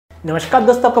नमस्कार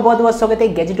दोस्तों, आपका बहुत बहुत स्वागत है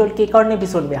गैजेट वर्ल्ड के एक और नए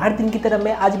एपिसोड में। हर दिन की तरह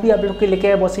मैं आज भी आप लोग के लेके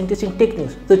आया बहुत इंटरेस्टिंग टेक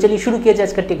न्यूज़। तो चलिए शुरू किया जाए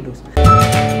आज का टेक न्यूज़।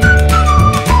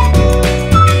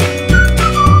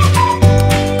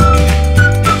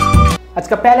 आज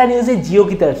का पहला न्यूज़ है जियो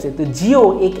की तरफ से। तो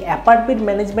जियो एक अपार्टमेंट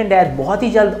मैनेजमेंट ऐप बहुत ही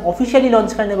जल्द ऑफिशियली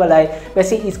लॉन्च करने वाला है।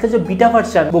 वैसे इसका जो बीटा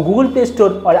वर्जन वो गूगल प्ले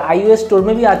स्टोर और iOS स्टोर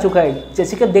में भी आ चुका है।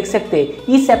 जैसे कि आप देख सकते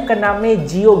हैं इस ऐप का नाम है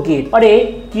जियोगेट। और ये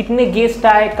कितने गेस्ट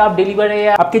आए, कब डिलीवर है,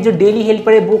 आपके जो डेली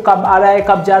हेल्पर है वो कब आ रहा है,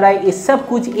 कब जा रहा है, ये सब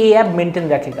कुछ ये ऐप मेंटेन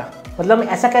रखेगा। मतलब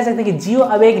ऐसा कह सकते हैं कि जियो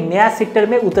अब एक नया सेक्टर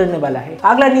में उतरने वाला है।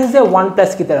 अगला न्यूज़ है वन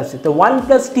प्लस की तरफ से। तो वन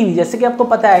प्लस टीवी जैसे कि आपको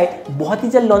पता है बहुत ही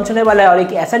जल्द लॉन्च होने वाला है। और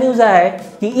एक ऐसा न्यूज़ आया है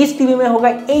कि इस टीवी में होगा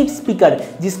 8 स्पीकर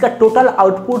जिसका टोटल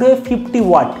आउटपुट है 50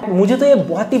 वाट। मुझे तो ये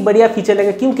बहुत ही बढ़िया फीचर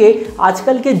लगा, क्योंकि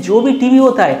आजकल के जो भी टीवी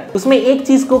होता है उसमें एक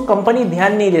चीज को कंपनी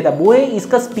ध्यान नहीं देता, वो है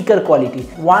इसका स्पीकर क्वालिटी।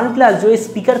 वन प्लस जो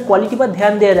स्पीकर क्वालिटी पर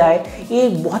ध्यान दे रहा है, ये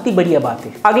बहुत ही बढ़िया बात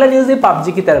है। अगला न्यूज़ है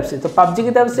PUBG की तरफ से। तो PUBG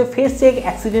की तरफ से फिर से एक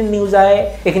एक्सीडेंट न्यूज़ आया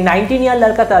है। एक 19 ईयर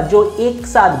लड़का था जो एक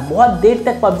साथ बहुत देर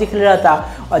तक PUBG खेल रहा था,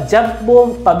 और जब वो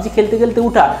PUBG खेलते खेलते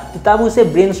उठा तो तब उसे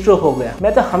ब्रेन स्ट्रोक हो गया।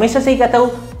 मैं तो हमेशा से ही कहता हूँ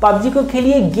PUBG को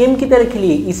खेलिए गेम की तरह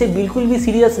खेलिए, इसे बिल्कुल भी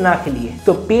सीरियस ना खेलिए।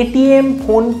 तो पेटीएम,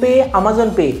 फोन पे, अमेजोन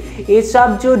पे, ये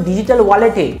सब जो डिजिटल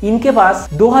वॉलेट है इनके पास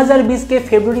 2020 के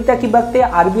फरवरी तक की वक्त है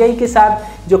आरबीआई के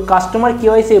साथ जो कस्टमर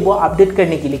केवाईसी है वो अपडेट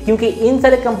करने के लिए, क्योंकि इन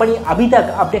सारे कंपनी अभी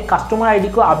तक अपने कस्टमर आईडी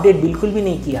को अपडेट बिल्कुल भी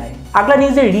नहीं किया है। अगला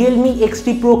न्यूज़ है Realme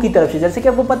XT Pro की तरफ से। जैसे कि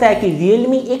आपको पता है कि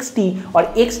Realme XT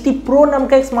और XT Pro नाम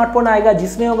का एक स्मार्टफोन आएगा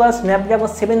जिसमें होगा स्नैपड्रैगन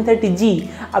 730G।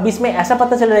 अब इसमें ऐसा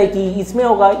पता चल रहा है कि इसमें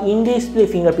होगा in display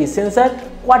fingerprint sensor,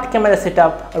 quad camera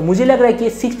setup, और मुझे लग रहा है कि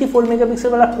 64 मेगापिक्सल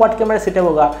वाला क्वाड कैमरा सेटअप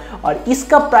होगा। और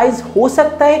इसका प्राइस हो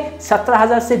सकता है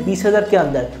 17,000 से 20,000 के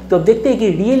अंदर। तो अब देखते हैं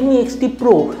कि Realme XT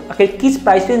Pro आखिर किस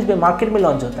प्राइस रेंज में मार्केट में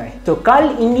लॉन्च होता है। तो कल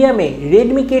इंडिया में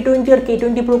Redmi K20 और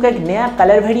K20 Pro का एक नया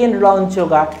कलर वेरिएंट लॉन्च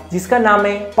होगा जिसका नाम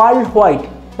है पर्ल व्हाइट।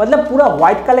 मतलब पूरा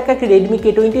व्हाइट कलर का Redmi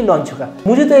K20 लॉन्च होगा।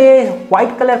 मुझे तो ये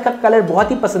व्हाइट कलर का कलर बहुत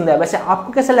ही पसंद है। वैसे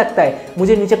आपको कैसा लगता है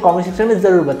मुझे नीचे कमेंट सेक्शन में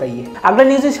जरूर बताइए। अगला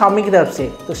न्यूज़ है Xiaomi की तरफ से।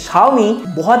 तो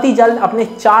Xiaomi बहुत ही जल्द अपने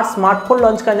 4 स्मार्टफोन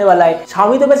लॉन्च करने वाला है।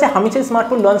 Xiaomi तो वैसे हमेशा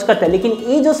स्मार्टफोन लॉन्च करता है, लेकिन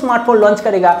ये जो स्मार्टफोन लॉन्च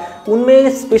करेगा उनमें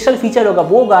स्पेशल फीचर होगा,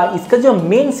 वो होगा इसका जो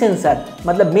मेन सेंसर,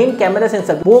 मतलब मेन कैमरा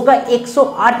सेंसर, वो होगा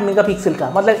 108 मेगापिक्सल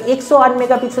का। मतलब 108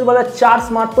 मेगापिक्सल वाला 4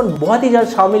 स्मार्टफोन बहुत ही जल्द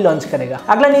Xiaomi लॉन्च करेगा।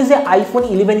 अगला न्यूज़ है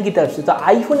iPhone 11 की तरफ से। तो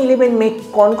iPhone 11 में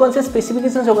कौन कौन से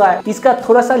स्पेसिफिकेशंस होगा इसका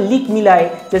थोड़ा सा लीक मिला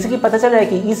है। जैसे कि पता चल रहा है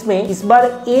कि इसमें इस बार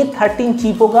A13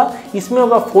 चिप होगा, इसमें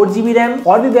होगा 4GB रैम,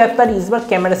 और भी बेहतर इस बार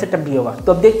कैमरा सेटअप भी होगा।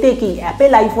 तो अब देखते हैं कि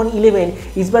एप्पल iPhone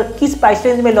 11 इस बार किस प्राइस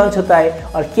रेंज में लॉन्च होता है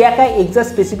और क्या क्या एग्जैक्ट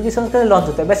स्पेसिफिकेशंस का लॉन्च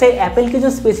होता है। वैसे एप्पल के जो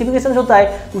स्पेसिफिकेशंस होता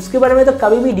है उसके बारे में तो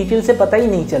कभी भी डिटेल से पता ही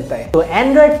नहीं चलता है। तो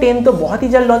Android 10 तो बहुत ही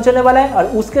जल्द लॉन्च होने वाला है, और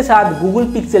उसके साथ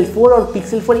Google Pixel 4 और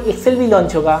Pixel 4 XL भी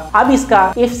लॉन्च होगा। अब इसका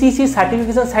FCC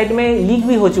सर्टिफिकेशन साइट में लीक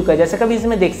भी हो चुका है, जैसे कभी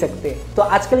इसमें देख सकते हैं। तो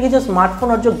आजकल के जो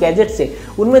स्मार्टफोन और जो गैजेट्स है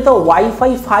उनमें तो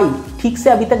वाईफाई 5 ठीक से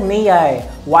अभी तक नहीं आया है,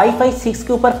 वाईफाई 6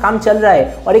 के ऊपर काम चल रहा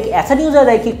है। और एक ऐसा न्यूज़ आ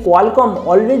रहा है कि क्वालकॉम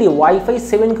ऑलरेडी वाईफाई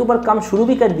 7 के ऊपर काम शुरू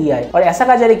भी कर दिया है। और ऐसा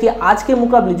कहा जा रहा है कि आज के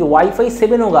मुकाबले जो वाईफाई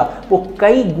 7 होगा वो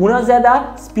कई गुना ज्यादा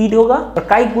स्पीड होगा और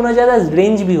कई गुना ज्यादा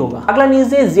रेंज भी होगा। अगला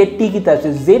न्यूज़ है ZT की तरफ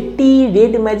से। ZT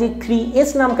redmagic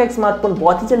 3S नाम का एक स्मार्टफोन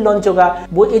बहुत ही जल्द लॉन्च होगा।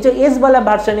 वो ये जो S वाला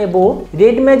वर्जन है वो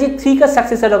redmagic 3 का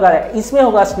सक्सेसर होगा। इसमें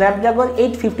होगा स्नैपड्रैगन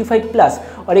 855+।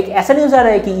 और एक ऐसा न्यूज़ आ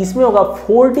रहा है कि इसमें होगा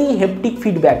 4D हैप्टिक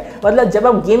फीडबैक। मतलब जब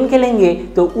आप गेम खेलेंगे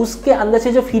तो उसके अंदर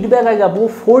से जो फीडबैक आएगा वो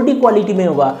 4D क्वालिटी में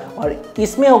होगा, और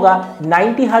इसमें होगा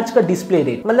 90 हर्ट्ज का डिस्प्ले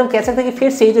रेट। मतलब कह सकते हैं कि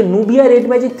फिर से जो नूबिया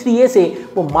redmagic 3S है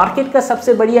वो मार्केट का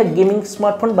सबसे बढ़िया गेमिंग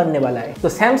स्मार्टफोन बनने वाला है। तो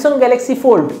Samsung Galaxy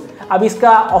Fold अब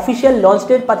इसका ऑफिशियल लॉन्च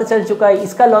डेट पता चल चुका है।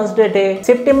 इसका लॉन्च डेट है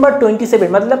सितंबर 27,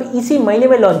 मतलब इसी महीने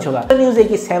में लॉन्च होगा। तो न्यूज़ है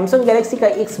कि Samsung Galaxy का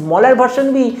एक स्मॉलर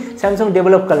वर्जन भी Samsung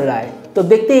डेवलप कर रहा है। तो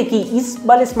देखते हैं कि इस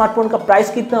वाले स्मार्टफोन का प्राइस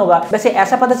कितना होगा। वैसे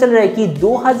ऐसा पता चल रहा है कि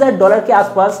 $2,000 के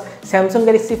आसपास Samsung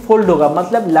Galaxy Fold होगा,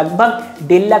 मतलब लगभग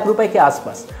 1.5 लाख रुपए के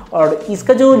आसपास। और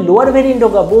इसका जो लोअर वेरिएंट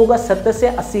होगा वो होगा 70 से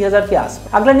 80,000 के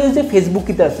आसपास। अगला न्यूज़ है फेसबुक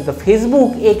की तरफ से। तो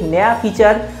फेसबुक एक नया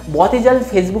फीचर बहुत ही जल्द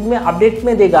फेसबुक में अपडेट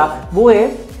में देगा, वो है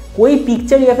कोई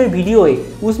पिक्चर या फिर वीडियो है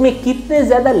उसमें कितने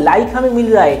ज़्यादा लाइक हमें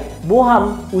मिल रहा है वो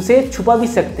हम उसे छुपा भी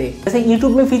सकते हैं। जैसे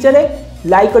यूट्यूब में फीचर है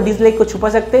लाइक और डिसलाइक को छुपा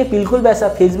सकते हैं, बिल्कुल वैसा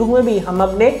फेसबुक में भी हम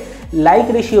अपने लाइक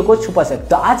रेशियो को छुपा सकते हैं।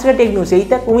 तो आज का टेक न्यूज़ यही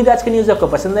तक। उम्मीद आज का न्यूज़ आपको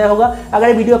पसंद आया होगा।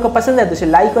 अगर वीडियो आपको पसंद है तो इसे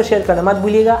लाइक और शेयर करना मत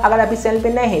भूलिएगा। अगर आप इस चैनल पे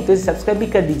नए हैं तो इसे सब्सक्राइब भी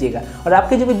कर दीजिएगा, और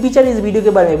आपके जो भी विचार इस वीडियो के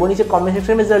बारे में वो नीचे कमेंट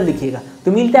सेक्शन में जरूर लिखिएगा।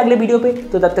 तो मिलते हैं अगले वीडियो पे,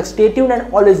 तो तब तक stay tuned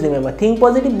and always remember think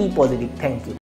positive, B positive. Thank you.